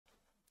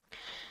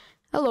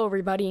Hello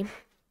everybody,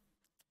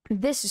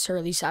 this is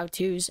Hurley's How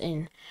To's,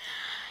 and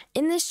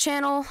in this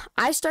channel,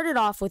 I started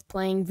off with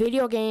playing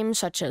video games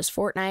such as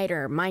Fortnite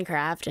or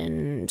Minecraft,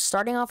 and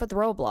starting off with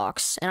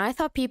Roblox, and I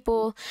thought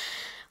people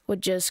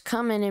would just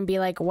come in and be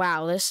like,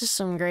 wow, this is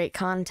some great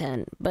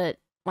content, but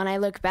when I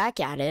look back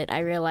at it, I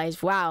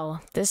realized, wow,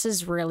 this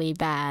is really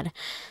bad.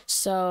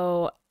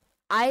 So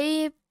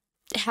I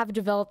have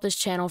developed this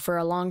channel for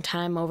a long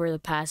time, over the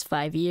past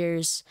 5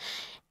 years,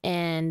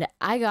 and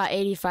I got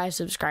 85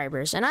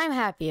 subscribers, and I'm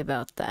happy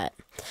about that.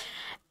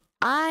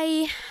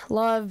 I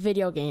love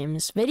video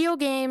games. Video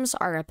games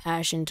are a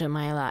passion to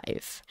my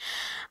life.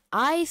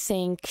 I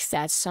think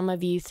that some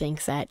of you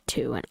think that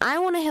too, and I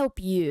want to help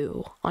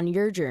you on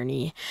your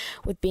journey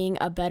with being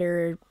a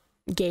better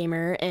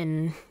gamer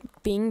and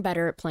being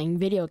better at playing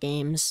video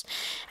games.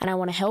 And I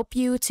want to help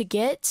you to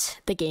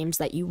get the games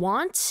that you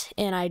want,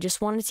 and I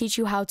just want to teach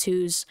you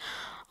how-tos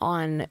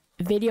on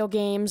video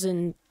games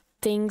and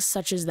things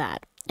such as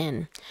that.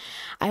 And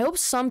I hope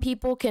some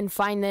people can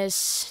find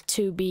this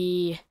to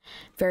be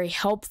very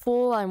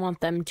helpful. I want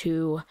them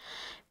to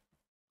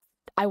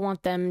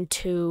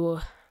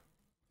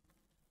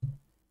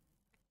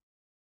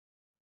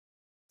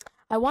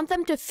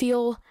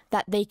feel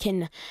that they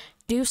can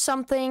do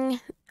something.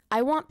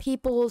 I want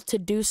people to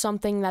do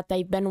something that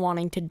they've been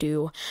wanting to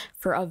do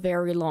for a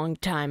very long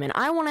time, and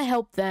I want to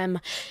help them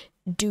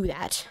do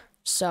that.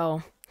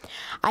 So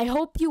I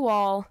hope you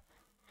all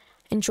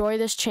enjoy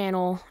this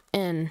channel,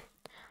 and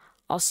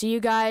I'll see you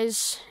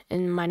guys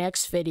in my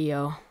next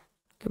video.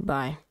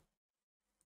 Goodbye.